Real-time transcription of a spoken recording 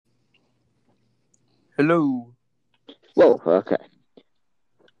Hello. Whoa, okay.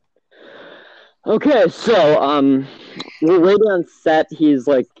 Okay, so we're waiting on set. He's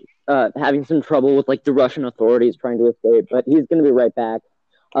like having some trouble with like the Russian authorities trying to escape, but he's gonna be right back.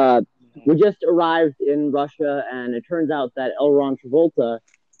 Uh, we just arrived in Russia, and it turns out that Elron Travolta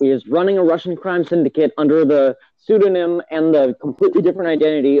is running a Russian crime syndicate under the pseudonym and the completely different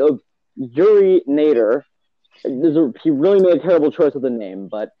identity of Yuri Nator. He really made a terrible choice with the name,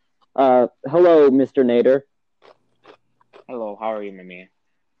 but hello, Mr. Nator. Hello, how are you, my man?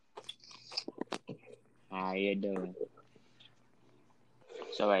 How you doing?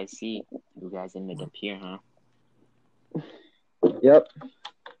 So I see you guys ended up here, huh? Yep.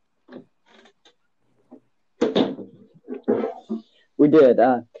 We did.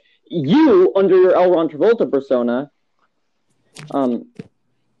 You, under your Elron Travolta persona, yeah,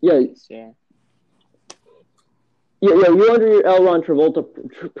 Yes, sir. yeah, you under your Elron Travolta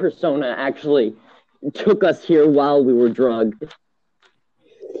persona actually took us here while we were drugged,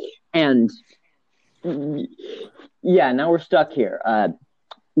 and yeah, now we're stuck here. I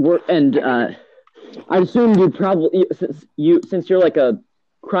assume you probably since you're like a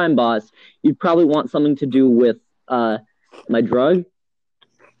crime boss, you'd probably want something to do with my drug.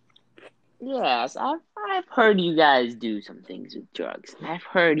 Yes, I've heard you guys do some things with drugs. I've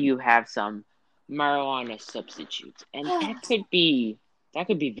heard you have some marijuana substitutes, and that could be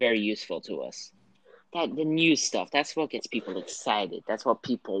very useful to us. That the new stuff, that's what gets people excited. That's what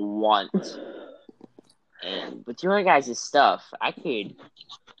people want. And with your guys' stuff, I could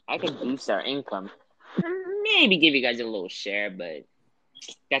boost our income. Maybe give you guys a little share, but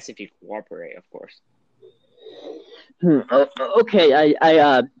that's if you cooperate, of course. Okay,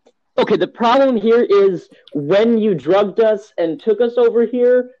 okay. The problem here is when you drugged us and took us over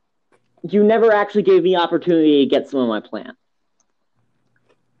here, you never actually gave me opportunity to get some of my plant.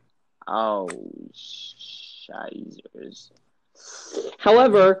 Oh, shizers.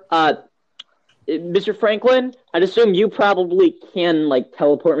 However, Mr. Franklin, I'd assume you probably can like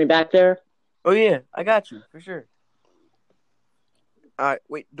teleport me back there. Oh yeah, I got you for sure. All right,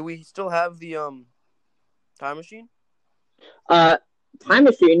 wait. Do we still have the time machine? Time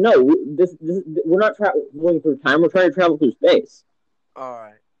machine? No, this we're not traveling through time. We're trying to travel through space. All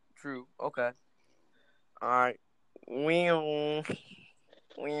right. True. Okay. All right. All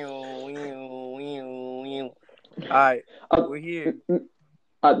right. We're here.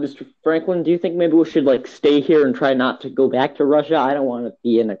 Mr. Franklin, do you think maybe we should like stay here and try not to go back to Russia? I don't want to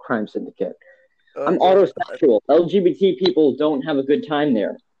be in a crime syndicate. I'm Yeah. autosexual. LGBT people don't have a good time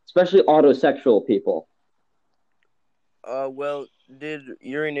there, especially autosexual people. Well, did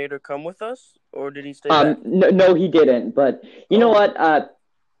Yuri Nator come with us, or did he stay back? No, he didn't. But you know what?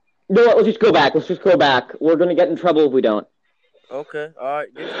 No, let's just go back. Let's just go back. We're gonna get in trouble if we don't. Okay. All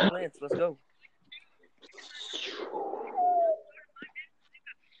right. Get your plants. Let's go.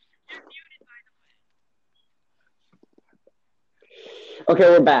 Okay,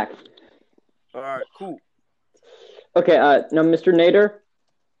 we're back. All right. Cool. Okay, now, Mr. Nader.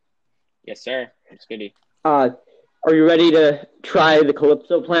 Yes, sir. It's goody. Are you ready to try the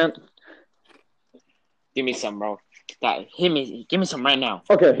Calypso plant? Give me some, bro. Give me some right now.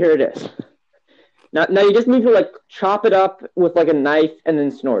 Okay, here it is. Now you just need to like chop it up with like a knife and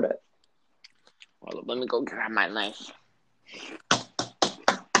then snort it. Well, let me go grab my knife.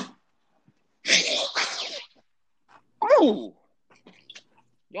 Oh,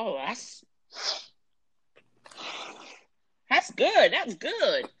 yo, that's good. That's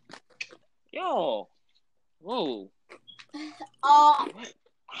good. Yo, whoa.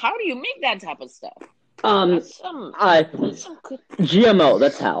 How do you make that type of stuff? That's some good. GMO.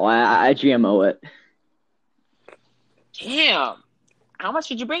 That's how I GMO it. Damn. How much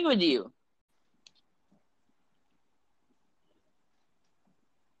did you bring with you?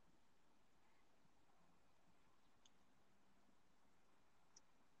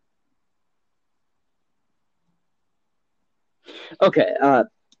 Okay.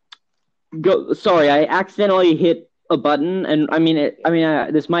 Go. Sorry, I accidentally hit a button, and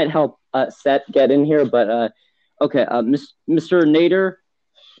this might help Seth get in here, but okay. Mr. Nader,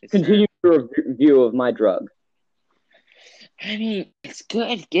 Yes, continue your review of my drug. I mean, it's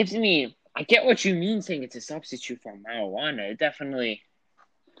good. It gives me. I get what you mean saying it's a substitute for marijuana. It definitely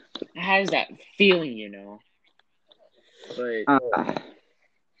has that feeling, you know. But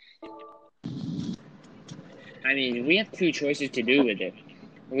I mean, we have two choices to do with it.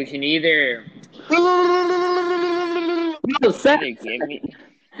 We can either. No, Seth. Give me.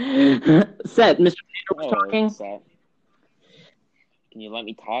 Seth, Mr. Nader was talking. Seth. Can you let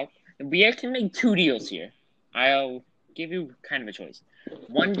me talk? We can make two deals here. I'll give you kind of a choice.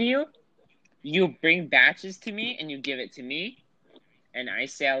 One deal, you bring batches to me and you give it to me, and I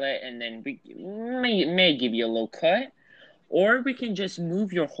sell it, and then we may give you a little cut, or we can just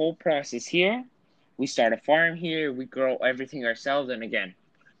move your whole process here. We start a farm here, we grow everything ourselves, and again,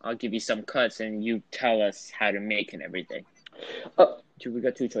 I'll give you some cuts, and you tell us how to make and everything. We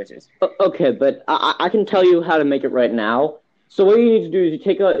got two choices. Okay, but I can tell you how to make it right now. So what you need to do is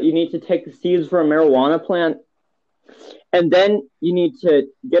you need to take the seeds from a marijuana plant, and then you need to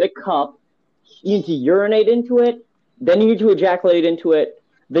get a cup. You need to urinate into it. Then you need to ejaculate into it.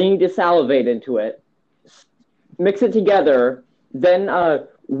 Then you need to salivate into it. Mix it together. Then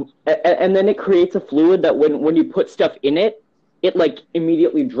and then it creates a fluid that when you put stuff in it, it like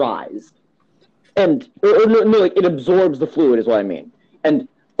immediately dries. And no, it absorbs the fluid is what I mean. And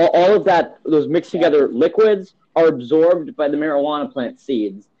all of those mixed together liquids are absorbed by the marijuana plant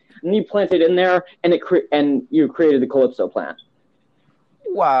seeds. And you plant it in there, and you created the Calypso plant.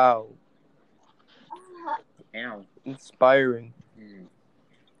 Wow. Ow. Inspiring.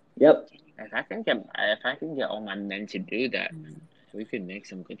 Yep. If I can get all my men to do that, we could make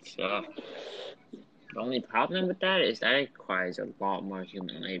some good stuff. The only problem with that is that it requires a lot more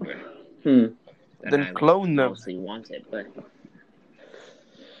human labor. Then clone them. Mostly wanted, but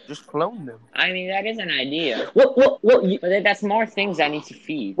just clone them. I mean, that is an idea. Well, but that's more things I need to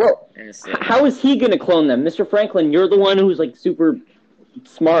feed. Well, how is he going to clone them, Mr. Franklin? You're the one who's like super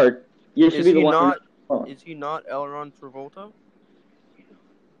smart. You should be the one. Is he not Elron Travolta?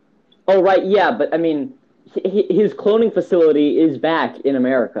 Oh right, yeah, but I mean, his cloning facility is back in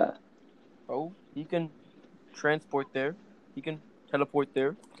America. Oh, he can transport there. He can teleport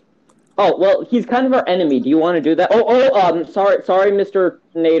there. Oh, well, he's kind of our enemy. Do you want to do that? Sorry, Mr.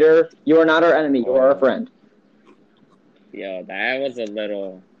 Nator. You are not our enemy. You are our friend. Yo, that was a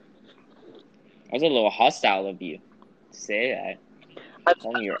little hostile of you to say that.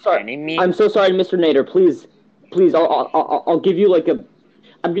 I'm your enemy. I'm so sorry, Mr. Nator. Please, I'll give you like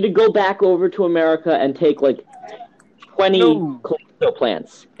I'm gonna go back over to America and take like 20 Calypso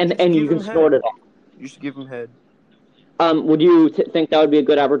plants, and you can snort it all. You should give him head. Would you think that would be a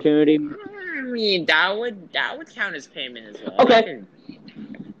good opportunity? I mean, that would count as payment as well. Okay.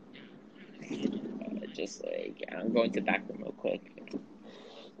 Just like I'm going to the back room real quick.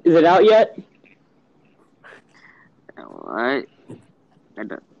 Is it out yet? What? I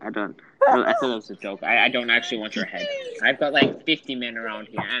thought that was a joke. I don't actually want your head. I've got like 50 men around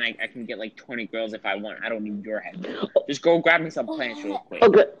here, and I can get like 20 girls if I want. I don't need your head. Just go grab me some plants real quick.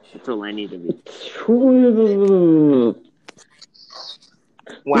 Okay. That's all I need of you.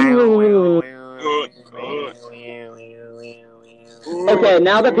 Okay,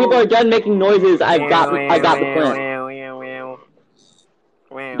 now that people are done making noises, I got the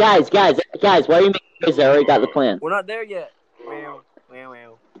plant. Guys, why are you making noises? I already got the plant. We're not there yet. Wow.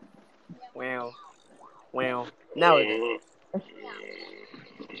 Now it is.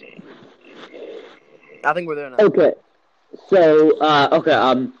 I think we're there now. Okay. So,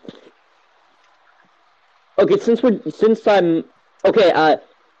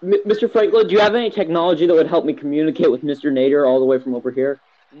 Mr. Franklin, do you have any technology that would help me communicate with Mr. Nator all the way from over here?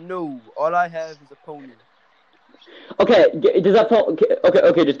 No, all I have is a pony. Okay, does that phone?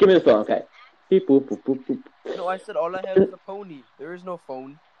 Okay, just give me the phone. Okay. Beep, boop, boop, boop, boop. No, I said all I have is a pony. There is no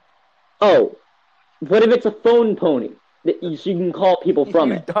phone. Oh, what if it's a phone pony? So you can call people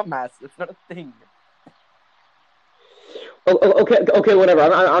from it. Dumbass, it's not a thing. Okay, whatever.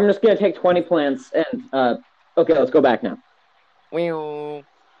 I'm just gonna take 20 plants and okay, let's go back now.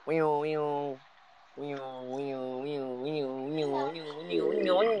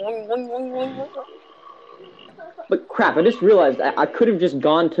 But crap! I just realized I could have just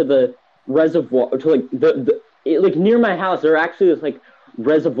gone to the reservoir to like like near my house. There are actually like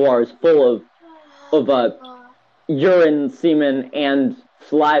reservoirs full of urine, semen, and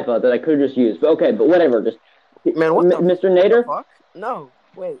saliva that I could have just used. But whatever. Just man, what Mr. Nator? Fuck? No,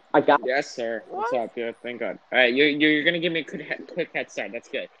 wait. I got. Yes, sir. What's up? Good. Thank God. All right, you're gonna give me a quick head start. That's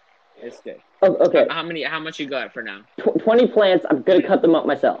good. That's good. Oh, okay. How much you got for now? 20 plants. I'm gonna cut them up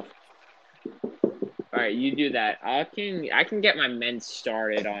myself. All right, you do that. I can get my men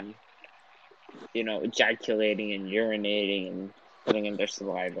started on, ejaculating and urinating and putting in their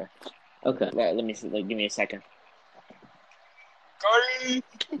saliva. Okay. Let me see. Give me a second.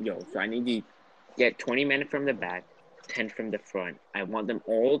 Yo, so I need to get 20 men from the back, 10 from the front. I want them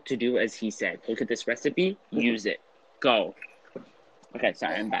all to do as he said. Look at this recipe. Use it. Go. Okay,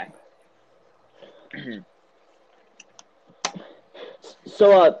 sorry, I'm back.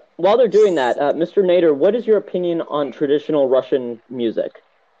 So, while they're doing that, Mr. Nator, what is your opinion on traditional Russian music?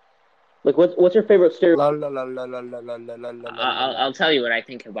 Like, what's your favorite stereo? I'll tell you what I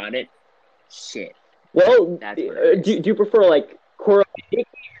think about it. Shit. Well, That's what it do is. you prefer like Koro?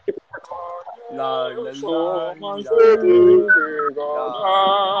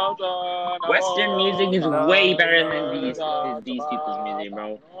 Western music is way better than these people's music,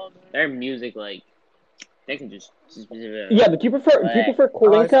 bro. Their music, like, they can just Yeah, but do you prefer I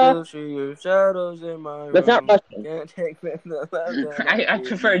Kolinka? still see your shadows in my That's not room. Russian. Can't take back the love that I I give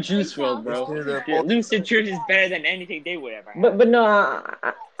prefer you. Juice WRLD, bro. To the Dude, Lucid Truth is better than anything they would ever have. But no,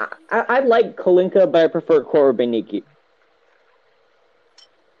 I like Kolinka, but I prefer Korobeniki.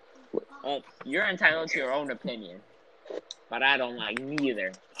 Well, you're entitled to your own opinion, but I don't like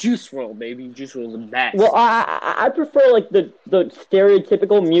neither. Juice WRLD, baby. Juice WRLD's the best. Well, I prefer like the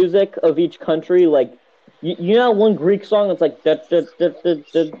stereotypical music of each country. Like you know one Greek song that's like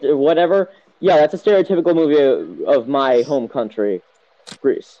whatever. Yeah, that's a stereotypical movie of my home country,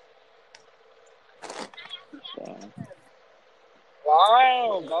 Greece. Yeah.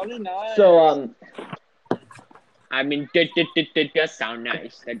 Wow, very nice. So I mean, does sound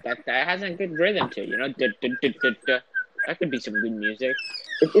nice. That has a good rhythm to it, you know. That could be some good music.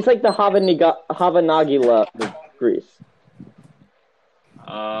 it's like the Havanagila of Greece.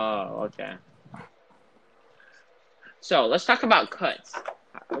 Oh, okay. So let's talk about cuts.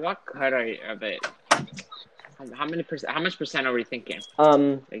 What cut are it? How much percent are we thinking?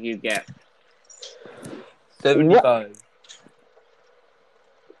 Like you get 75.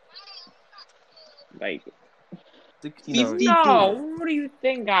 like 69. no. What do you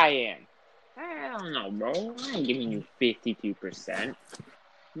think I am? I don't know, bro. I ain't giving you 52%.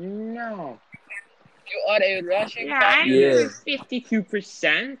 No. You are a Russian Yeah, I ain't Yeah.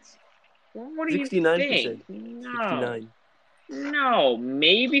 52%. What do you 69%. think? No. 69. No,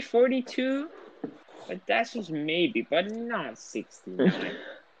 maybe 42, but that's just maybe, but not 69.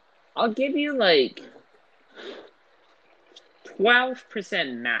 I'll give you like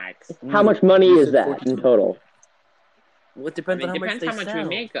 12% max. How much money You is said that 42. in total? Well, it I depends mean, on how much depends they how much sell. we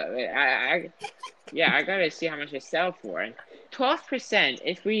make of it. I gotta see how much they sell for. And 12%,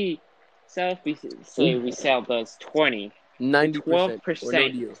 if we sell those 20, 90% or no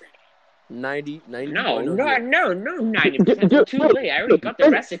 12%. deal. 90 No, or no no, deal. no, no, 90%. It's too late. I already got the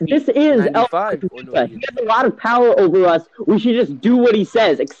recipe. This is 95 or no He deal. has a lot of power over us. We should just do what he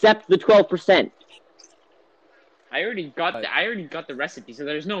says, accept the 12%. I already got the recipe, so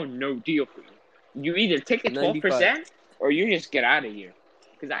there's no deal for you. You either take the 12% or you just get out of here.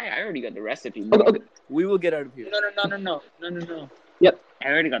 Because I already got the recipe. Bro. Okay. We will get out of here. No. Yep. I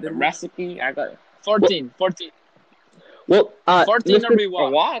already got the recipe. I got 14. Well, 14 or we a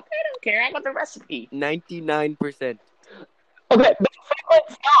walk. walk. I don't care. I got the recipe. 99%. Okay, but Franklin,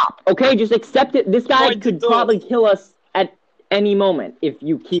 stop. Okay, just accept it. This guy could 22. probably kill us at any moment if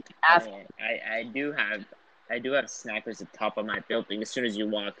you keep asking. I do have snipers at the top of my building. As soon as you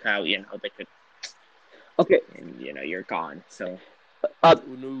walk out, you know, they could. Okay. And, you know, you're gone. So. Oh,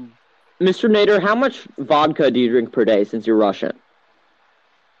 no. Mr. Nator, how much vodka do you drink per day since you're Russian?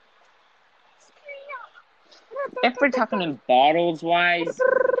 If we're talking in bottles wise,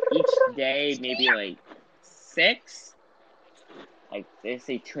 each day maybe like 6. Like they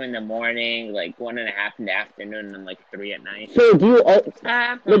say 2 in the morning, like 1.5 in the afternoon, and like 3 at night. So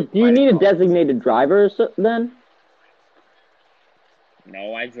do you need a designated driver then?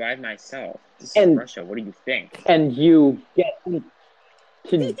 No, I drive myself. This is Russia. What do you think? And you get into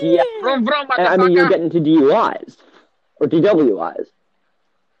Vroom, I mean, you're motherfucker. getting to DUIs or DWIs.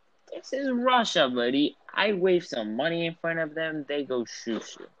 This is Russia, buddy. I wave some money in front of them, they go shoo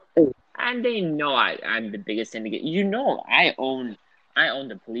shoo. And they know I'm the biggest syndicate. You know, I own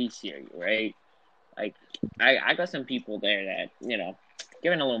the police here, right? Like, I got some people there that, you know,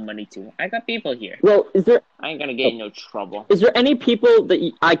 giving a little money to. I got people here. Well, I ain't gonna get in no trouble. Is there any people that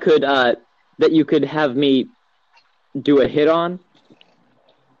I could that you could have me do a hit on?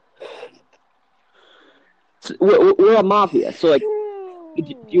 So we're a mafia, so like,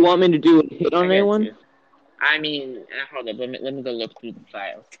 do you want me to do a hit on anyone? I mean, hold up. Let me go look through the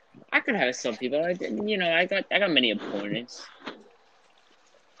files. I could have some people. I got many opponents.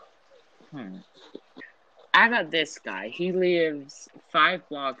 I got this guy. He lives 5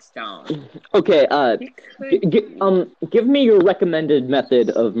 blocks down. Okay. Give me your recommended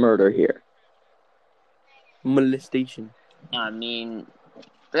method of murder here. Molestation. I mean,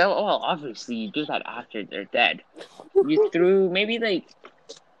 well, obviously you do that after they're dead. You threw maybe like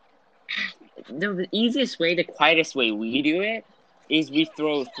the easiest way, the quietest way we do it is we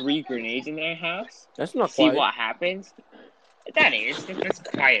throw 3 grenades in their house. That's not see quiet. What happens. That is. That's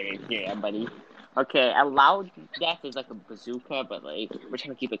quiet. Yeah, buddy. Okay, a loud death is like a bazooka, but like we're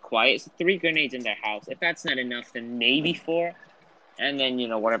trying to keep it quiet. So 3 grenades in their house. If that's not enough, then maybe 4. and then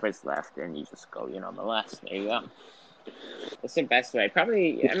whatever's left, and you just go molest. There you go. That's the best way.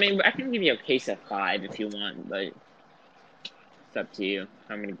 Probably. I mean, I can give you a case of 5 if you want, but it's up to you.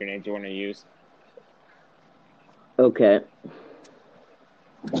 How many grenades you want to use? Okay.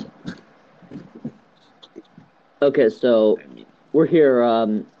 Okay, so we're here.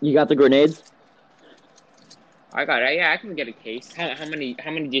 You got the grenades? I got it. Yeah, I can get a case. How many?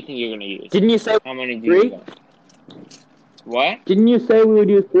 How many do you think you're gonna use? Didn't you say How many do 3? you want? What? Didn't you say we would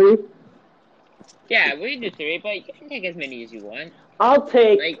use 3? Yeah, we do 3, but you can take as many as you want. I'll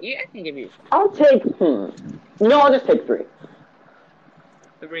take. I can give you. I'll take. No, I'll just take 3.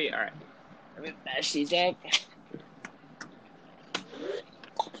 3. All right. Let me mash these up.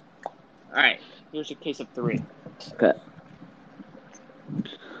 All right. Here's a case of 3. Okay.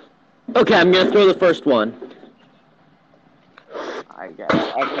 Okay, I'm gonna throw the first one. I got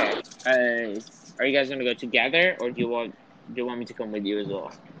it. Okay. Are you guys gonna go together, or do you want me to come with you as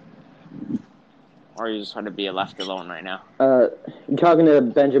well? Or you just want to be left alone right now? You talking to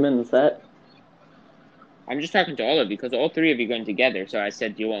Benjamin and Set? I'm just talking to all of you because all 3 of you going together. So I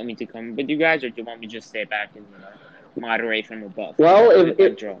said, do you want me to come with you guys, or do you want me to just stay back and moderate from above? Well,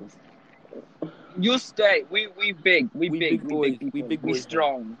 if drones. You stay. We big. We big boys. people. We big boys.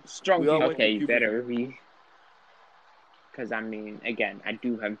 Strong We all people. went Okay, to you puberty. better be. Because, I mean, again, I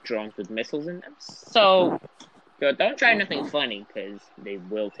do have drones with missiles in them. So, don't try nothing funny, because they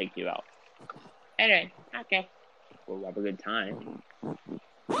will take you out. Anyway, okay. We'll have a good time.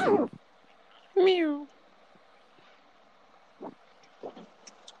 Meow.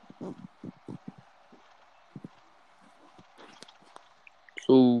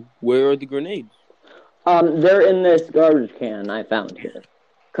 So, where are the grenades? They're in this garbage can I found here.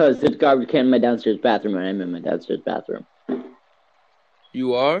 Because it's garbage can in my downstairs bathroom, and I'm in my downstairs bathroom.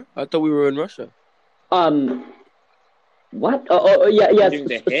 You are? I thought we were in Russia. What? Oh, yeah.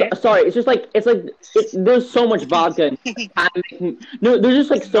 Sorry, it's just like there's so much vodka. No, there's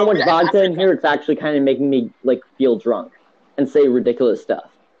just like so much vodka in here. It's actually kind of making me like feel drunk and say ridiculous stuff.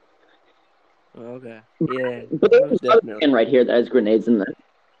 Okay. Yeah. But there's a can right here that has grenades in there.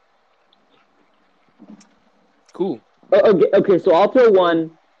 Cool. Okay. So I'll throw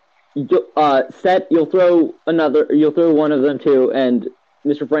one. Set, you'll throw another. You'll throw one of them too, and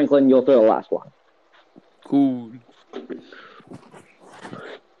Mr. Franklin, you'll throw the last one. Cool.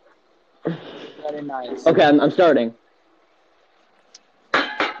 Very nice. Okay, I'm starting.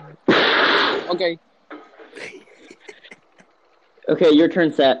 Okay. Okay, your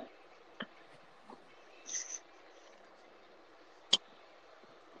turn, Set.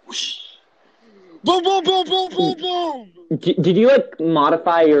 Boom! Boom! Boom! Boom! Boom! Boom! Did you like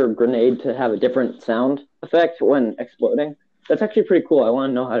modify your grenade to have a different sound effect when exploding? That's actually pretty cool. I want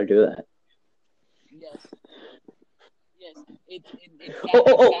to know how to do that. Yes.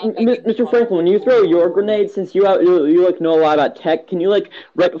 Mr. Franklin, when you throw your grenade, since you like know a lot about tech, can you like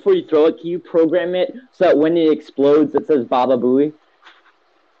right before you throw it, can you program it so that when it explodes, it says Baba Booey?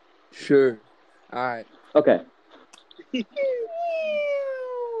 Sure. All right. Okay.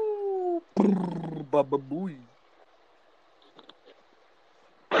 Baba Booey.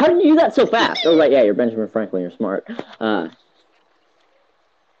 How did you do that so fast? Oh, right, yeah, you're Benjamin Franklin. You're smart. Yeah.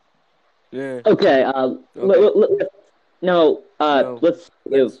 Okay. Okay. No. Let's.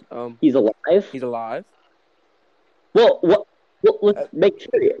 He's alive. He's alive. Well, let's make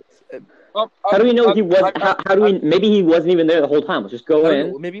sure he is. How do we know he was? How do we? Maybe he wasn't even there the whole time. Let's just go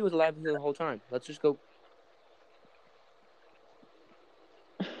in. Maybe he was alive the whole time. Let's just go.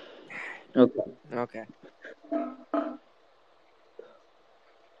 Okay. Okay.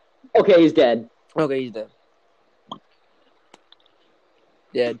 Okay, he's dead. Okay, he's dead.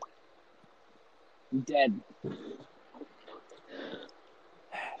 Dead. Dead.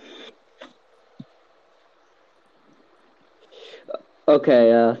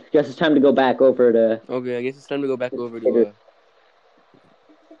 Okay, guess it's time to go back over to... Okay, I guess it's time to go back over to...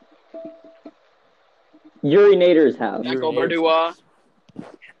 Yuri Nator's house. Back over to,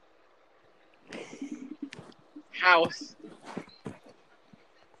 house.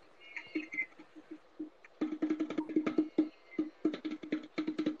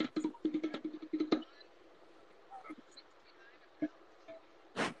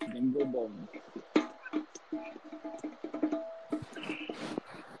 Then go boom.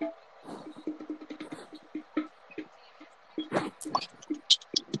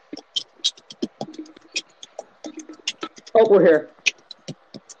 Oh, we're here.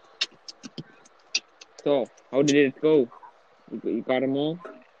 So, how did it go? You got them all?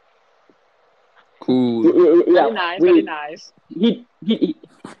 Cool. Yeah, Very nice. He It,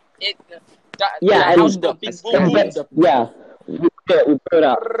 yeah, house and got big That's boom. bad. yeah, Yeah, we put it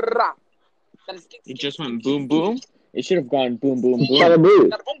out. It just went boom boom. It should have gone boom boom boom. Baba Booey.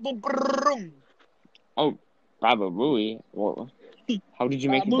 Boom, boom, boom. Oh, Baba Booey. Well, how did you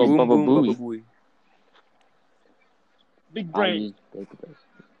make it go Boom, Baba boom, Baba Booey? Booey. Big brain.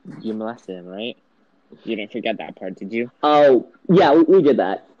 You molested him, right? You didn't forget that part, did you? Oh, yeah, we did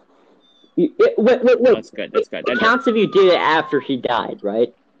that. Wait. That's good. That's good. It counts if you did it after he died,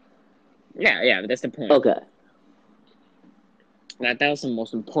 right? Yeah, but that's the point. Okay. That was the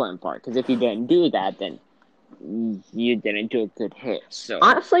most important part, because if you didn't do that, then you didn't do a good hit. So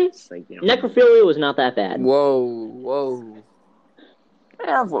Honestly, it's like, you know, necrophilia was not that bad. Whoa.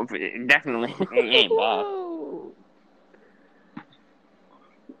 yeah, well, definitely it ain't bad.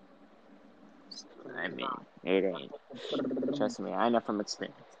 I mean, it ain't. Trust me, I know from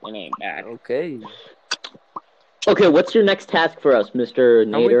experience. It ain't bad. Okay. Okay, what's your next task for us, Mr.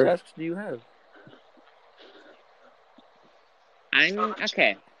 How many Nator? tasks do you have?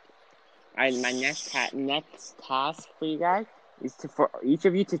 Okay. My next task for you guys is for each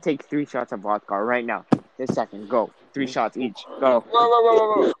of you to take 3 shots of vodka right now. This second, go. 3 shots each. Go.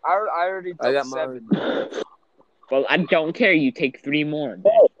 Whoa. I already took I got 7. mine. Well, I don't care. You take 3 more.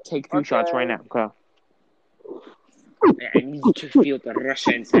 Then. Take 3 shots right now. Go. I need you to feel the rush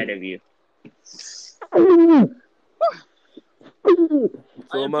inside of you. So I am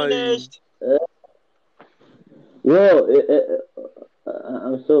am I. finished. Whoa,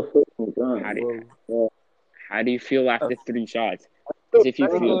 I'm so freaking drunk. How do you feel after 3 shots? Because if you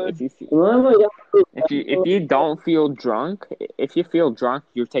don't feel drunk, if you feel drunk,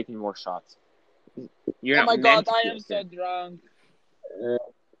 you're taking more shots. You're Oh not my meant god, to I feel am so drunk.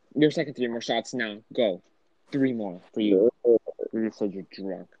 You're taking 3 more shots now. Go. 3 more for you. You said you're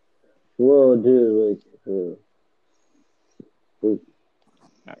drunk. Whoa, dude,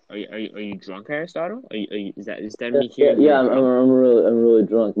 Are you drunk, Aristotle? Is that me hearing yeah, you drunk? I'm really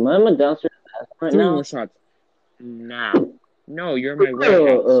drunk. Am I downstairs right 3 now? more shots. Now. No, you're in my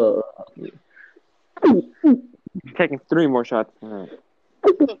warehouse. You're taking 3 more shots. Right.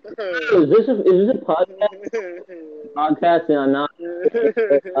 Is this a podcast? Podcast, and I'm not.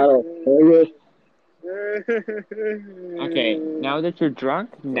 I don't know. Okay, now that you're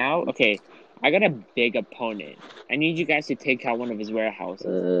drunk, I got a big opponent. I need you guys to take out one of his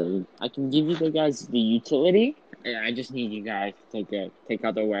warehouses. I can give you the guys the utility, and I just need you guys to take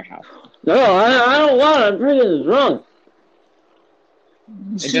out the warehouse. No, I don't want it. I'm freaking drunk.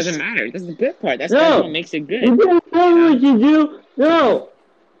 It doesn't matter. That's the good part. That's No. what makes it good. You can't tell me what you do. No.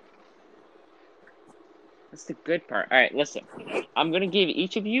 That's the good part. All right, listen. I'm gonna give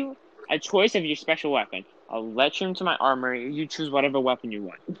each of you a choice of your special weapon. I'll let you into my armory. You choose whatever weapon you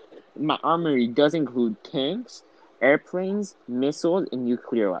want. My armory does include tanks, airplanes, missiles, and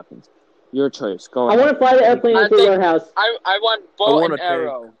nuclear weapons. Your choice. Go ahead. I want to fly the airplane into your house. I want bow and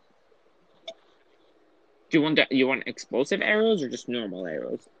arrow. Do you want explosive arrows or just normal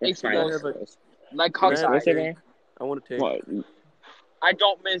arrows? Explosive. Like Hawkeye. I want a tank. What? I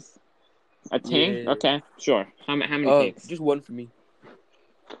don't miss. A tank? Yeah. Okay, sure. How many tanks? Just one for me.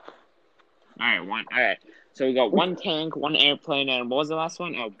 Alright, one. Alright. So we got 1 tank, 1 airplane, and what was the last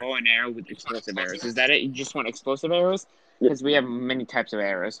one? Oh, bow and arrow with explosive arrows. Is that it? You just want explosive arrows? Because we have many types of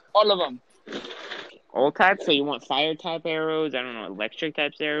arrows. All of them. All types? So you want fire type arrows? I don't know, electric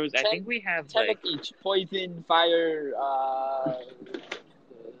types arrows? I think we have 10 like of each. Poison, fire,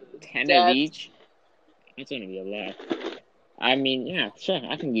 10 death. of each. That's gonna be a lot. I mean, yeah, sure.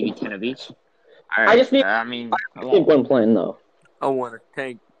 I can give you 10 of each. All right. I just need. I mean, I think one plane though. I want a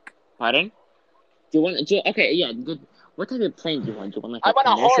tank. Pardon? Do you want? Okay, yeah, good. What type of plane do you want? Do you want like I want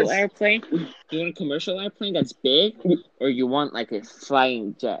a commercial horse. airplane? Do you want a commercial airplane that's big, or you want like a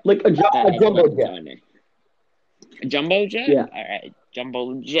flying jet? Like a jumbo jet. A jumbo jet? Yeah. All right,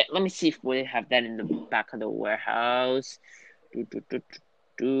 jumbo jet. Let me see if we have that in the back of the warehouse.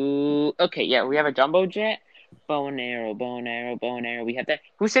 Okay, yeah, we have a jumbo jet. Bow and arrow. We have that.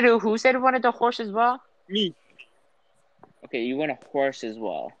 Who said wanted the horse as well? Me. Okay, you want a horse as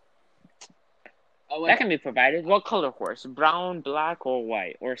well. That can be provided. What color horse? Brown, black, or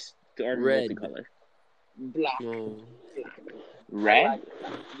white, or Red. multicolor? Black. Red?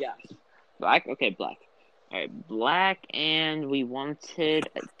 Yeah. Black? Okay, black. Alright, black, and we wanted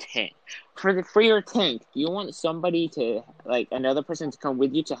a tank. For your tank, do you want somebody to, like, another person to come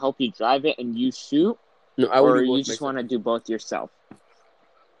with you to help you drive it and you shoot? No, I would. Or you just want to do both yourself?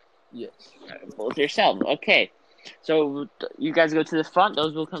 Yes. Both yourself. Okay. So you guys go to the front.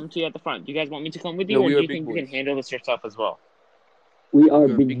 Those will come to you at the front. Do you guys want me to come with you, or do you think you can handle this yourself as well? We are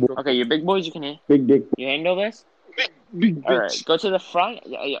big boys. Okay, you're big boys. You can Big dick. You handle this. Big All right, go to the front.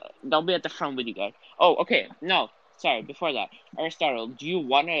 Yeah, they'll be at the front with you guys. Oh, okay. No, sorry, before that, Aristotle, do you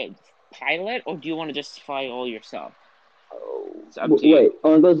want to pilot or do you want to just fly all yourself? It's up to you. Wait,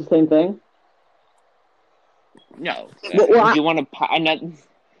 aren't those the same thing? No. Well, do you want to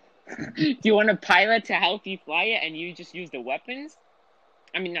do you want a pilot to help you fly it and you just use the weapons?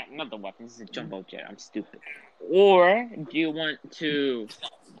 I mean, not the weapons. It's a jumbo jet. I'm stupid. Or do you want to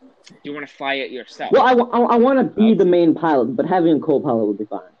fly it yourself? Well, I want to be the main pilot, but having a co-pilot would be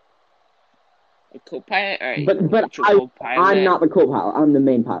fine. A co-pilot? All right. But I'm not the co-pilot. I'm the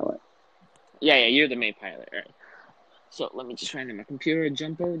main pilot. Yeah, you're the main pilot. All right. So let me just find in my computer.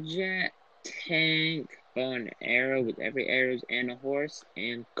 Jumbo jet, tank, bow and arrow with every arrows and a horse,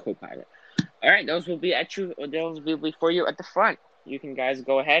 and co-pilot. All right, those will be for you at the front. You can guys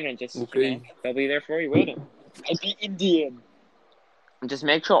go ahead and just they'll be there for you waiting. I'll be Indian. And just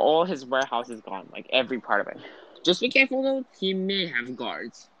make sure all his warehouse is gone, like every part of it. Just be careful though. He may have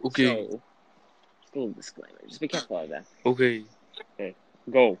guards. Okay. So, just a little disclaimer. Just be careful of that. Okay.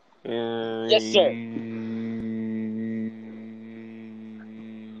 Go. Yes, sir.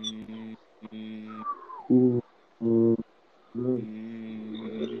 Pew, pew.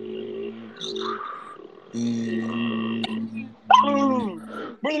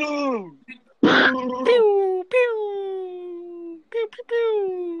 Pew, pew,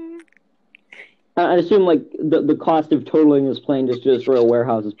 pew. I assume like the cost of totaling this plane just to destroy a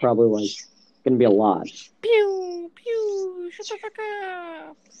warehouse is probably like going to be a lot. Pew, pew. Shut the fuck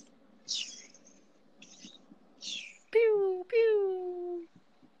up. Pew, pew.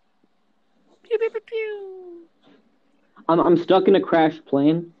 Pew, pew, pew, pew. I'm stuck in a crashed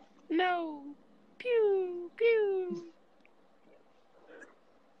plane. No. Pew, pew.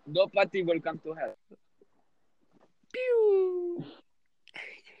 Nobody will come to help. Pew.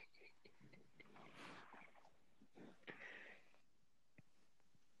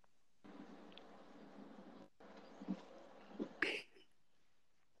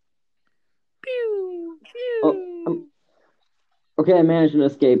 Pew, pew. Okay, I managed to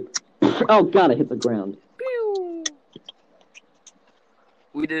escape. Oh god, I hit the ground. Pew.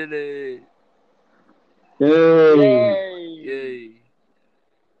 We did it. Yay! Yay.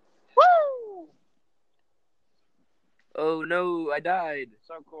 Woo! Oh no, I died.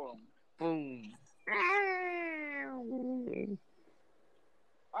 So cool. Boom.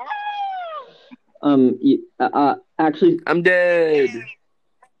 Actually, I'm dead.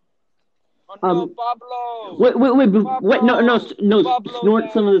 Oh no, Pablo! Wait, no, Pablo snort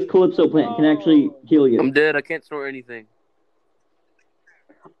died. some of this Calypso plant. Can actually heal you. I'm dead. I can't snort anything.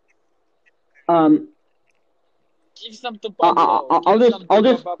 Give some to Pablo.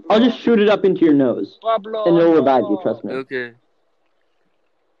 I'll just shoot it up into your nose, Pablo, and it'll no. revive you. Trust me. Okay.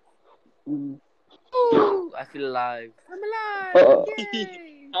 Ooh, I feel alive. I'm alive.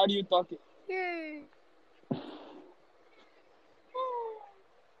 Yay. How do you talk it? Yay.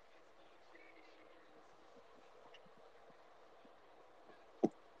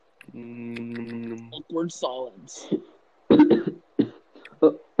 Awkward silence.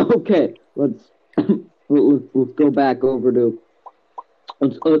 Okay, let's go back over to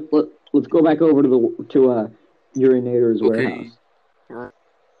let's go back over to Yuri Nator's warehouse.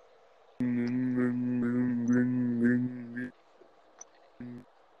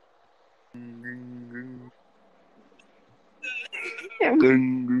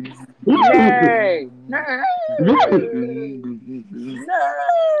 Yay!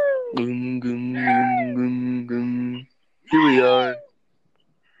 Here we are.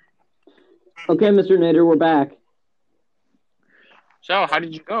 Okay, Mr. Nator, we're back. So, how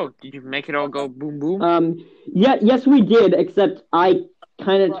did you go? Did you make it all go boom boom? Yes, we did. Except I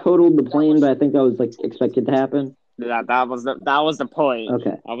kind of totaled the plane, but I think that was like expected to happen. That was the point.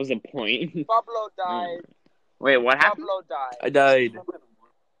 Okay. That was the point. Pablo died. Wait, what happened? Pablo died. I died.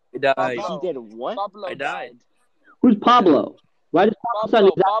 I died. Pablo. He did what? Pablo I died. Who's Pablo? Why does Pablo sound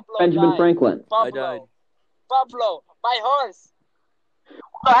exactly Pablo like Benjamin died. Franklin? Pablo. I died. Pablo, my horse.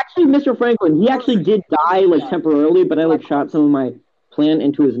 Well, actually, Mr. Franklin, he actually did die like temporarily, but I like shot some of my plant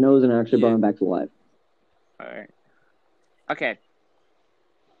into his nose and actually brought him back to life. All right. Okay.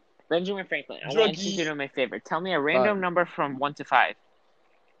 Benjamin Franklin, I want you to do me a favor. Tell me a random number from 1 to 5.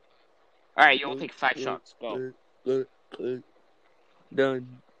 All right, you'll take 5 shots. Go.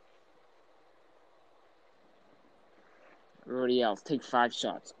 Done. Everybody else, take 5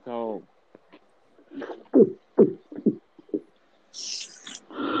 shots. Go.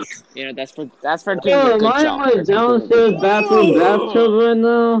 You know, that's for doing a good job. Am I in my downstairs bathroom bathtub right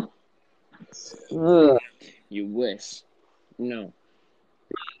now? Ugh. You wish. No.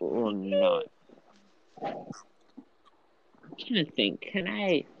 Or not. I'm trying to think. Can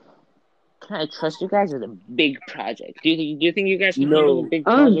I can I trust you guys with a big project? Do you think you guys can No. handle a big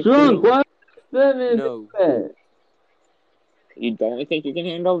I'm project? drunk. Why? No. You don't think you can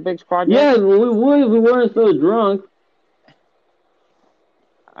handle a big project? Yeah, we would if we weren't so drunk.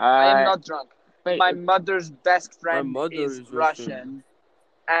 I am not drunk. but- My mother's best friend mother is is Russian,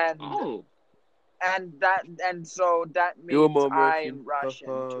 and Oh, so that Your means mom I'm Russian.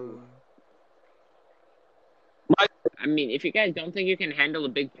 Russian too. I mean, if you guys don't think you can handle a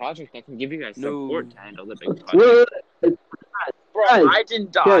big project, I can give you guys No. support to handle the big project. Bro, Guys, I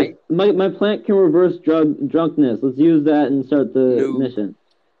didn't die. Guys, my plant can reverse drunkenness. Let's use that and start the No. mission.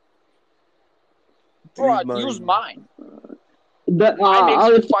 Bro, Use mine. use mine. That Mine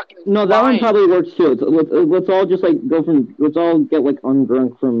makes you fucking no, that one fine. probably works too. Let's all just like go from. Let's all get like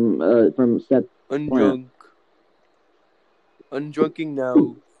undrunk from set. Undrunk. Undrunking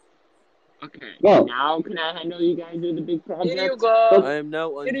now. Okay, Go. now can I handle you guys with the big project? Here you go. I am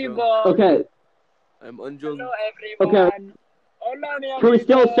now Here you undrunk. go. Okay. I'm undrunk. Hello everyone. Hola, mi Can we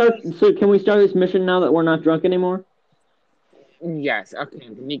still start? amigos. So can we start this mission now that we're not drunk anymore? Yes, okay,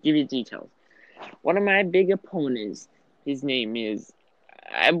 let me give you details. One of my big opponents, his name is,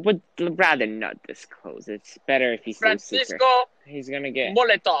 I would rather not disclose. It's better if he stays secret. Francisco He's gonna get.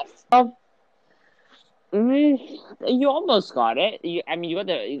 Molotov. You almost got it. You got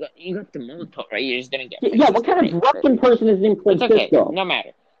the Molotov, right? You're just gonna get. Yeah. What kind of Russian person is named It's okay. Francisco? No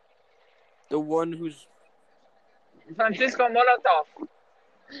matter. The one who's Francisco Molotov.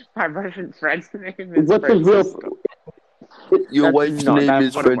 My Russian friend's name is What's his real? Francisco. your That's wife's not- name that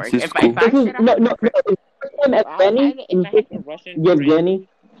is wouldn't work. Francisco. If I This is said I no had no a no. Is his name Evgeny? If I had a Russian friend, Yevgeny?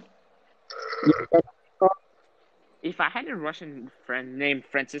 if I had a Russian friend named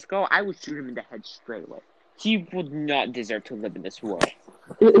Francisco, I would shoot him in the head straight away. He would not deserve to live in this world.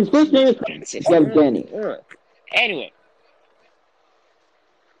 His first name is Francisco. Yevgeny. Anyway.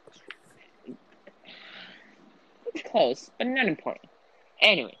 It's close, but not important.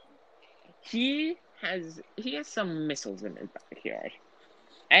 Anyway. He has some missiles in his backyard.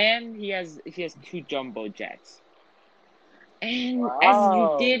 And he has 2 jumbo jets. And as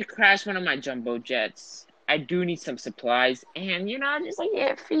you did crash one of my jumbo jets, I do need some supplies, and just like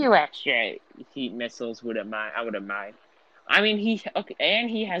a few extra heat missiles wouldn't mind. I wouldn't mind. I mean,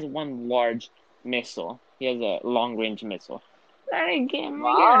 he has one large missile. He has a long range missile. Again,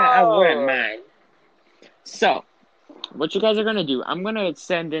 I wouldn't mind. So, what you guys are gonna do? I'm gonna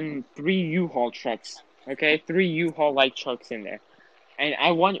send in 3 U-Haul trucks. Okay, 3 U-Haul light trucks in there, and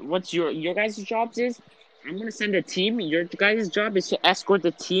I want what's your guys' jobs is. I'm gonna send a team. Your guys' job is to escort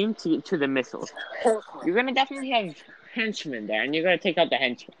the team to the missiles. You're gonna definitely have henchmen there, and you're gonna take out the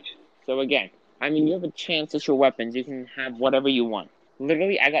henchmen. So again, I mean, you have a chance at your weapons. You can have whatever you want.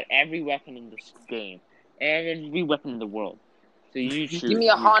 Literally, I got every weapon in this game, and every weapon in the world. So you choose. Give me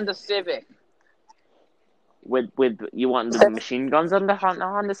a Honda Civic. With you want the machine guns on the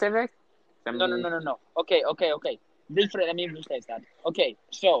Honda Civic? No. Okay. Let me rephrase that. Okay,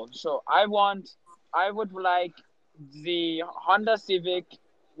 so I would like the Honda Civic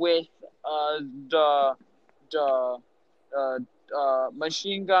with the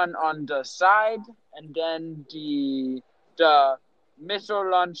machine gun on the side, and then the missile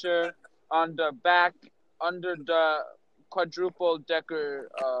launcher on the back under the quadruple decker.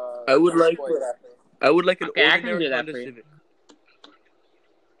 I would like an Okay, I can ordinary do that Honda for you. Civic.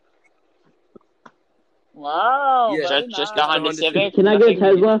 Wow, Yeah, very Just nice. the Honda Civic. Can I get a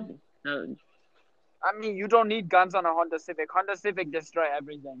Tesla? No. I mean, you don't need guns on a Honda Civic. Honda Civic destroy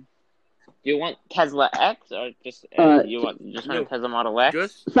everything. Do you want Tesla X or just you want no. a Tesla Model X?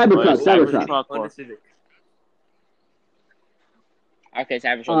 Just Cybertruck, Cybertruck. Cybertruck. Honda Civic. Okay,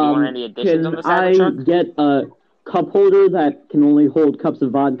 Cybertruck. Do you want any additions on the Can I Cybertruck? get a cup holder that can only hold cups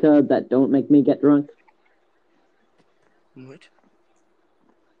of vodka that don't make me get drunk? What?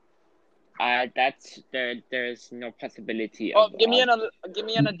 There's no possibility Oh, of. give me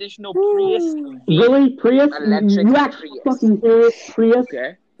an additional Prius V. Really? Prius? Electric You actually Prius. fucking serious? Prius?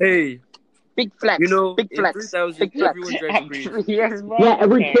 Okay. Hey, Big flex. Big in flex. 3000, Big flex. everyone drives Prius. Yes, bro. Yeah,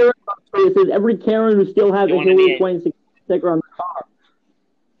 every Okay. Karen loves Priuses. Every Karen who still has You a wanna Hillary be a- 26 sticker on the car.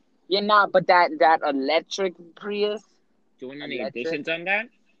 Yeah, nah, but that electric Prius, Do you want any Electric? additions on that?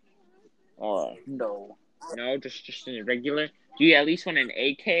 Or no. no, just in a regular. Do you at least want an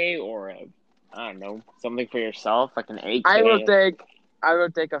AK or I don't know, something for yourself, like an AK? I will take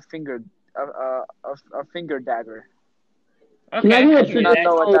a finger dagger. Okay, Can I get a I do not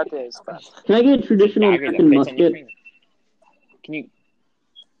know what that is, but Can I get a traditional dagger that American fits on your musket? finger. Can you?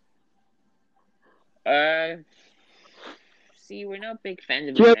 See, we're not big fans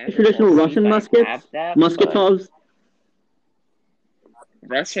of. Do you have the a traditional American Russian musket. I muskets? have that, but- Musketovs?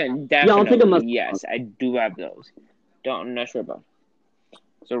 Russian, Yeah, I'll take a definitely. Muslim. Yes, I do have those. I'm not sure about.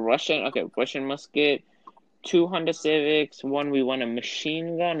 So Russian, okay, Russian musket, 2 Honda Civics, we want a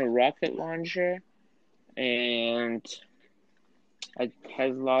machine gun, a rocket launcher, and a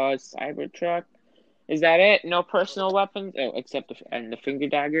Tesla Cybertruck. Is that it? No personal weapons? Oh, except the finger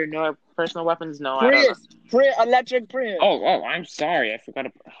dagger. No personal weapons? No, I don't know. Electric Prius. Oh, I'm sorry. I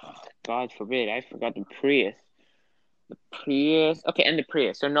forgot. God forbid. I forgot the Prius. The Prius. Okay, and the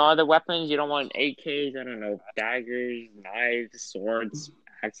Prius. So no other weapons? You don't want AKs? I don't know. Daggers, knives, swords,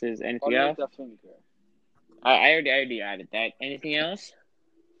 axes, anything else? The finger. I already added that. Anything else?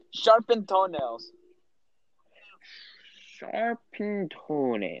 Sharpened toenails. Sharpened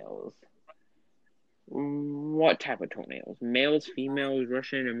toenails. What type of toenails? Males, females,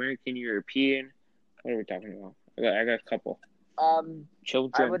 Russian, American, European? What are we talking about? I got a couple.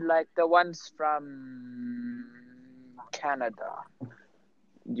 Children. I would like the ones from Canada. Do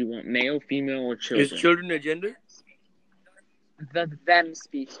you want male, female, or children? Is children a gender? Them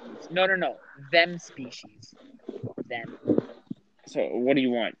species. No. Them species. Them. So what do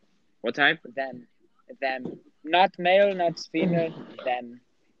you want? What type? Them. Not male, not female. Them.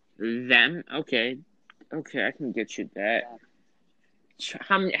 Them? Okay, I can get you that.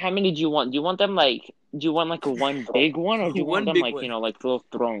 How many do you want? Do you want them like? Do you want like a one big one, or do you want them like one. like little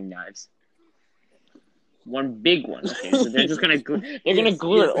throwing knives? One big one. Okay, so they're just gonna glue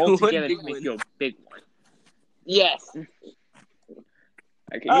it all together to make you a big one. Yes.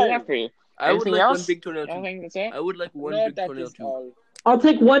 Okay, you left for you. I would like else? one big toenail. I think that's it. I would like one big toenail too. I'll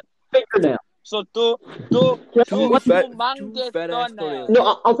take one fingernail. So two fat humongous ass toenails.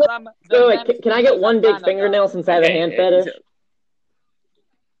 No, I'll take. Wait, can I get one big fingernail since I have a hand fetish?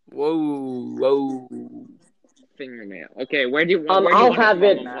 Whoa. Fingernail. Okay, where do you want? I'll have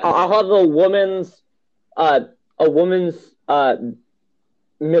it. I'll have a woman's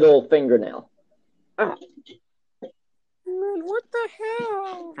middle fingernail. Man, what the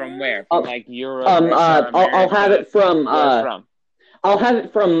hell? From where? From like Europe? I'll have it from. I'll have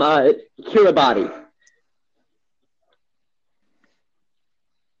it from Kiribati.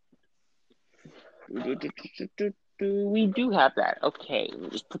 We do have that. Okay, we'll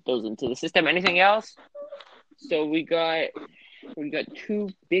just put those into the system. Anything else? So we got 2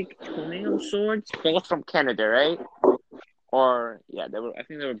 big toenail swords, both from Canada, right? Or I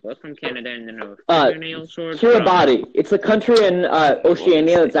think they were both from Canada, and then a fingernail sword. Kiribati. It's a country in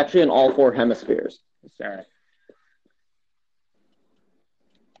Oceania that's actually in all 4 hemispheres. Sorry.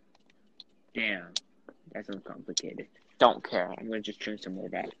 Damn, that's complicated. Don't care. I'm gonna just trim some more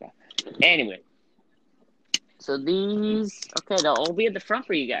basketball. Anyway, so these they'll all be at the front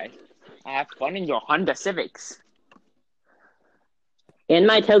for you guys. Have fun in your Honda Civics. And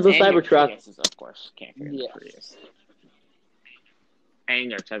my Tesla Cybertruck. Priuses, of course. Can't forget the Prius.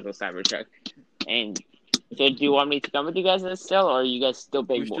 And your Tesla Cybertruck. And so, do you want me to come with you guys still, or are you guys still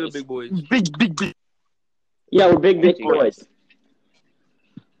big boys? We're still big boys. Big. Yeah, we're big boys.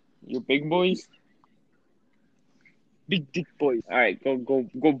 You're big boys? Big boys. All right, go,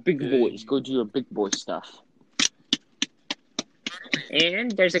 big boys. Go do your big boy stuff.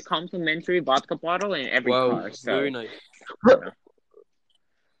 And there's a complimentary vodka bottle in every car. So very nice.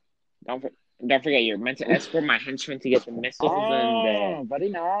 Don't forget, you're meant to escort my henchmen to get the missiles very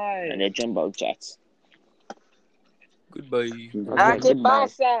nice. and the jumbo jets. Goodbye. ¿Qué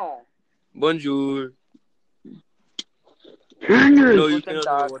pasa? Bonjour. Fingers. No, you cannot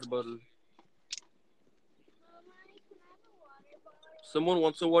have a water bottle. Someone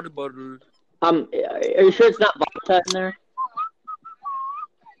wants a water bottle. Are you sure it's not vodka in there?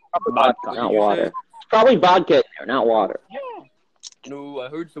 Vodka, not water. Say? Probably vodka in there, not water. No, I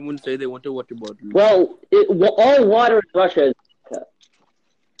heard someone say they want a water bottle. Well, all water in Russia is vodka.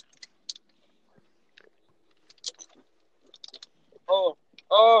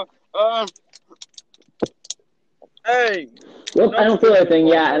 Hey. Well, I don't feel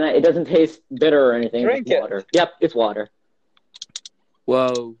anything, and it doesn't taste bitter or anything. Drink it's water. Yep, it's water.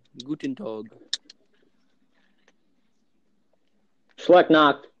 Wow, guten Tag. Schleck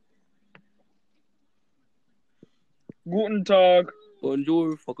knocked. Guten Tag.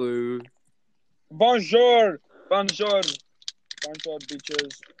 Bonjour, fucker. Bonjour, bitches.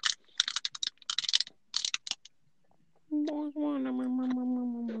 What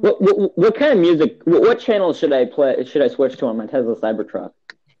kind of music? What channel should I play? Should I switch to on my Tesla Cybertruck?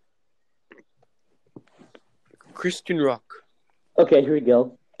 Christian rock. Okay, here we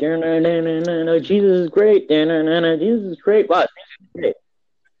go. Jesus is great. Jesus is great. Wow, Jesus is great.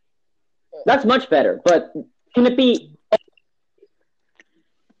 That's much better. But can it be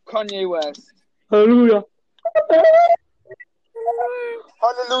Kanye West? Hallelujah?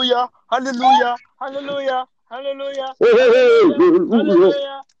 Hallelujah, hallelujah, hallelujah, hallelujah, Wait.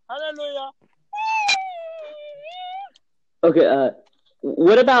 hallelujah, hallelujah. Okay.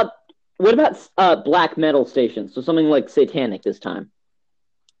 What about black metal stations? So something like satanic this time.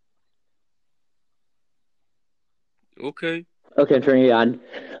 Okay. Okay, I'm turning it on.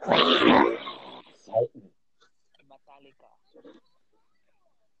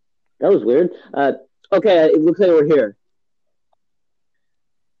 That was weird. Okay, it looks like we're here.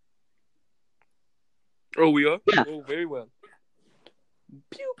 Oh, we are? Yeah. Oh, very well.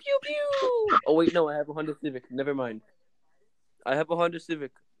 Pew, pew, pew. Oh, wait, no, I have a Honda Civic. Never mind. I have a Honda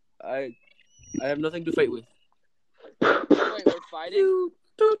Civic. I have nothing to fight with. Wait, we're fighting?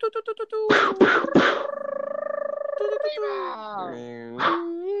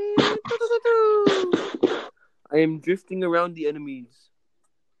 I am drifting around the enemies.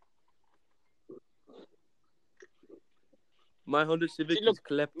 My Honda Civic See, look, is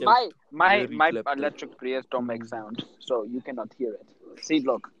clapped out. my Very clapped out. electric Prius don't make sound, so you cannot hear it. See,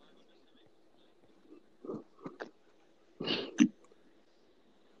 look.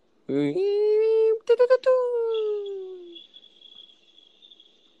 Okay,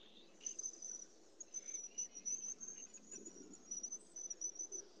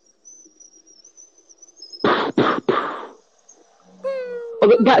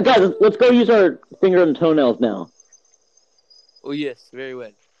 guys, let's go use our finger and toenails now. Oh yes, very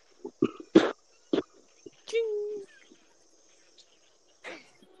well.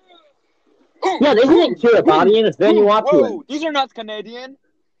 Yeah, they didn't Kiribati and it's Vanuatu. Whoa, these are not Canadian.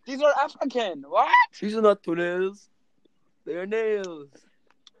 These are African. What? These are not toenails. They are nails.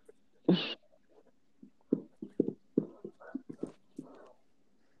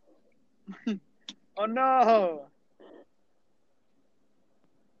 Oh no.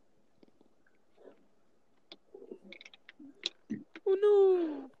 Oh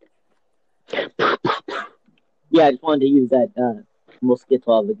no. Yeah, I just wanted to use that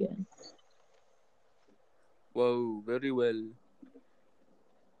Mosquitov again. Whoa, very well.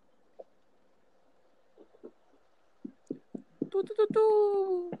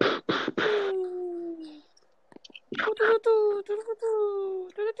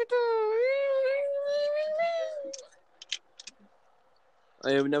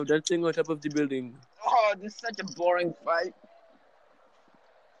 I am now dancing on top of the building. Oh, this is such a boring fight.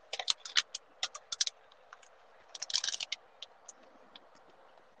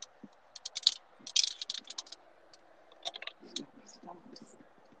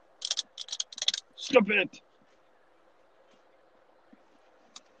 Stop it.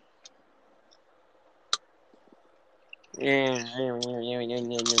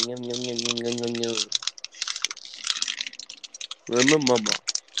 Mama.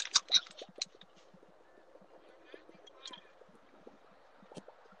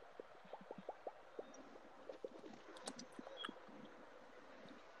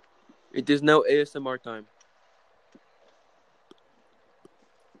 It is now ASMR time.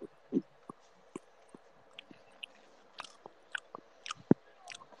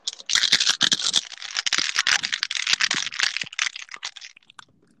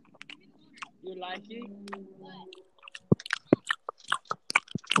 You like it?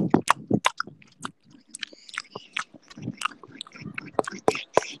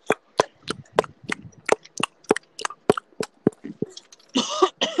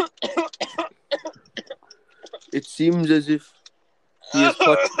 It seems as if he has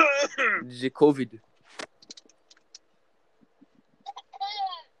caught the COVID.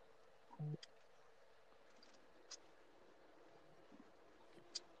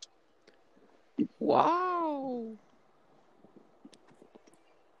 Wow.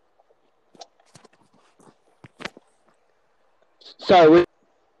 Sorry.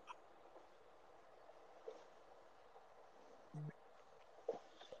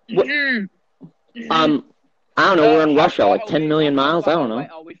 I don't know. We're in Russia, like 10 million miles. I don't know. How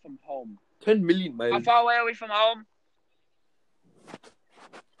far away are we from home? 10 million miles. How far away are we from home?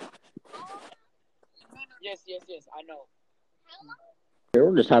 Yes, I know.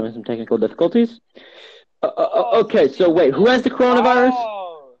 We're just having some technical difficulties. Okay, so wait, who has the coronavirus?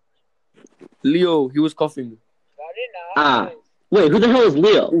 Oh, Leo, he was coughing. very nice. Wait, who the hell is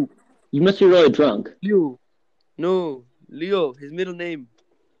Leo? You must be really drunk. Leo. No, Leo, his middle name.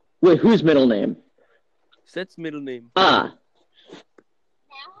 Wait, whose middle name? Seth's middle name.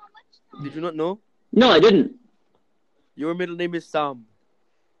 Did you not know? No, I didn't. Your middle name is Sam.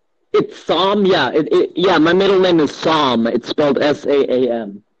 It's Sam, yeah. Yeah, my middle name is Sam. It's spelled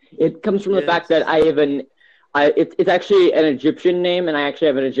Saam. It comes from the fact that I have it's actually an Egyptian name, and I actually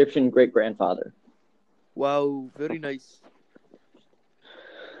have an Egyptian great-grandfather. Wow, very nice.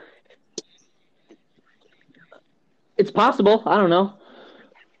 It's possible. I don't know.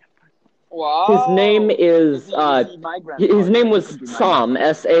 Wow. His name is Is he my grandfather? his name was Could be my Sam,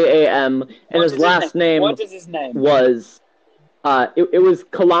 grandfather. Saam, and his last name What is his name? was it was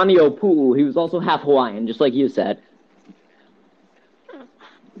Kalanio Pu'u. He was also half Hawaiian, just like you said.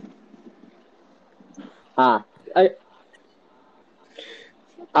 Yeah.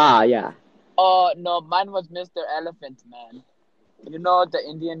 No, mine was Mr. Elephant Man. You know, the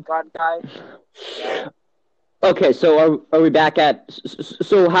Indian card guy? Yeah. Okay, so are we back at?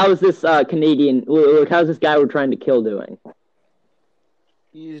 So how's this Canadian? How's this guy we're trying to kill doing?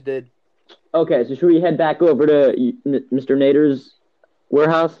 He's dead. Okay, so should we head back over to Mr. Nader's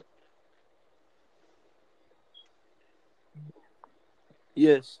warehouse?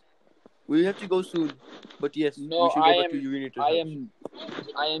 Yes. We have to go soon. But yes, No, we should go back to Yuri Nator's house.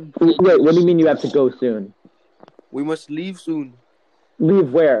 I am. Wait, what do you mean you have to go soon? We must leave soon.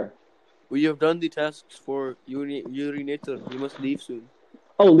 Leave where? We have done the tasks for Yuri Nator. We must leave soon.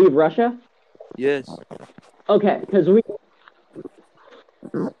 Oh, leave Russia? Yes. Okay, because we.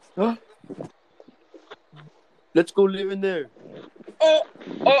 Let's go live in there. Oh!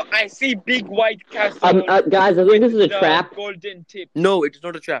 I see big white castle. Guys, I think this is a with trap. Golden tip. No, it is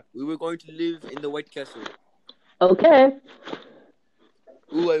not a trap. We were going to live in the White Castle. Okay.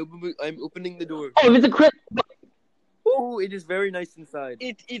 Ooh, I'm opening the door. Oh, if it's a crit. Ooh, it is very nice inside.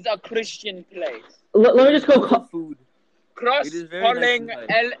 It is a Christian place. Let me just go. Food. Cross It is very calling nice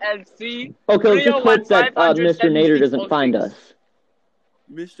LLC. Okay, let's just hope that Mr. Nader doesn't find us.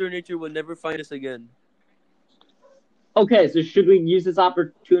 Mr. Nature will never find us again. Okay, so should we use this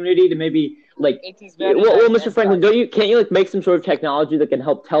opportunity to maybe It is very well, nice Mr. Franklin, can't you make some sort of technology that can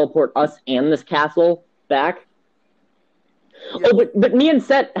help teleport us and this castle back? Yeah. Oh, but me and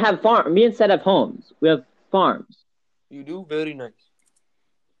Seth have homes. We have farms. You do? Very nice.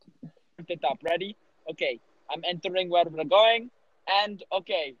 At the top, ready? Okay, I'm entering where we're going, and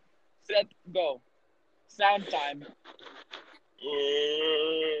okay, set, go. Sound time.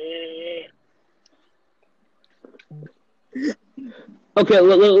 Okay,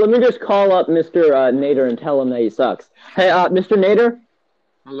 let me just call up Mr. Nader and tell him that he sucks. Hey, Mr. Nader?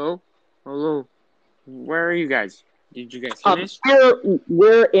 Hello? Where are you guys? Did you guys finish?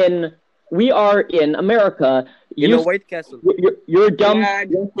 We are in America. In a White Castle. You're a dumb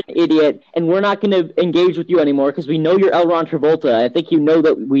idiot, and we're not going to engage with you anymore because we know you're L. Ron Travolta. I think you know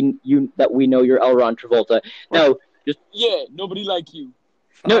that we know you're L. Ron Travolta. No, just nobody like you.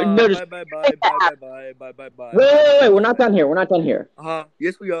 No, just bye. Wait, we're not done here.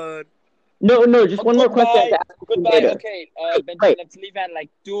 Yes, we are. No, just one more question. Goodbye. Later. Okay, Benji, let's leave at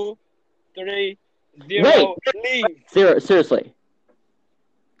 2, 3, 0. Leave. Seriously.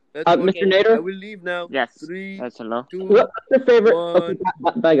 Mr. Nader? I will leave now. Yes. 3, That's hello. 2, What's your favorite? 1.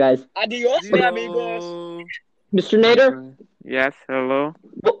 Okay, bye, guys. Adios, mi amigos. Mr. Nader? Yes, hello.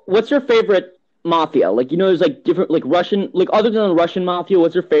 What's your favorite mafia? There's different Russian, other than the Russian mafia,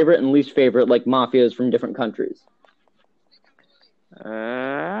 what's your favorite and least favorite mafias from different countries?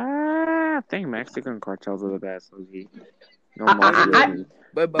 I think Mexican cartels are the best. No I- mafia.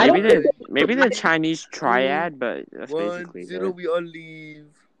 Maybe the Chinese triad, but that's 1, basically 0, it. we all leave.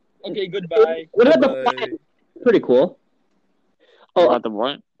 Okay, goodbye. What about Bye-bye. the pretty cool? Oh, About the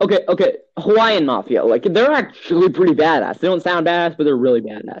what? okay. Hawaiian mafia, they're actually pretty badass. They don't sound badass, but they're really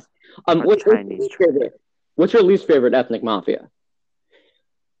badass. What's your least favorite? What's your least favorite ethnic mafia?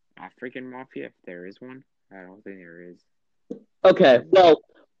 African mafia, if there is one. I don't think there is. Okay, well,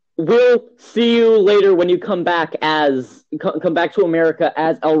 we'll see you later when you come back to America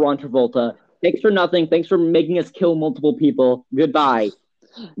as L. Ron Travolta. Thanks for nothing. Thanks for making us kill multiple people. Goodbye.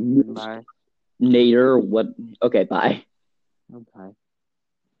 Bye. Nader, what? Okay, bye. Okay.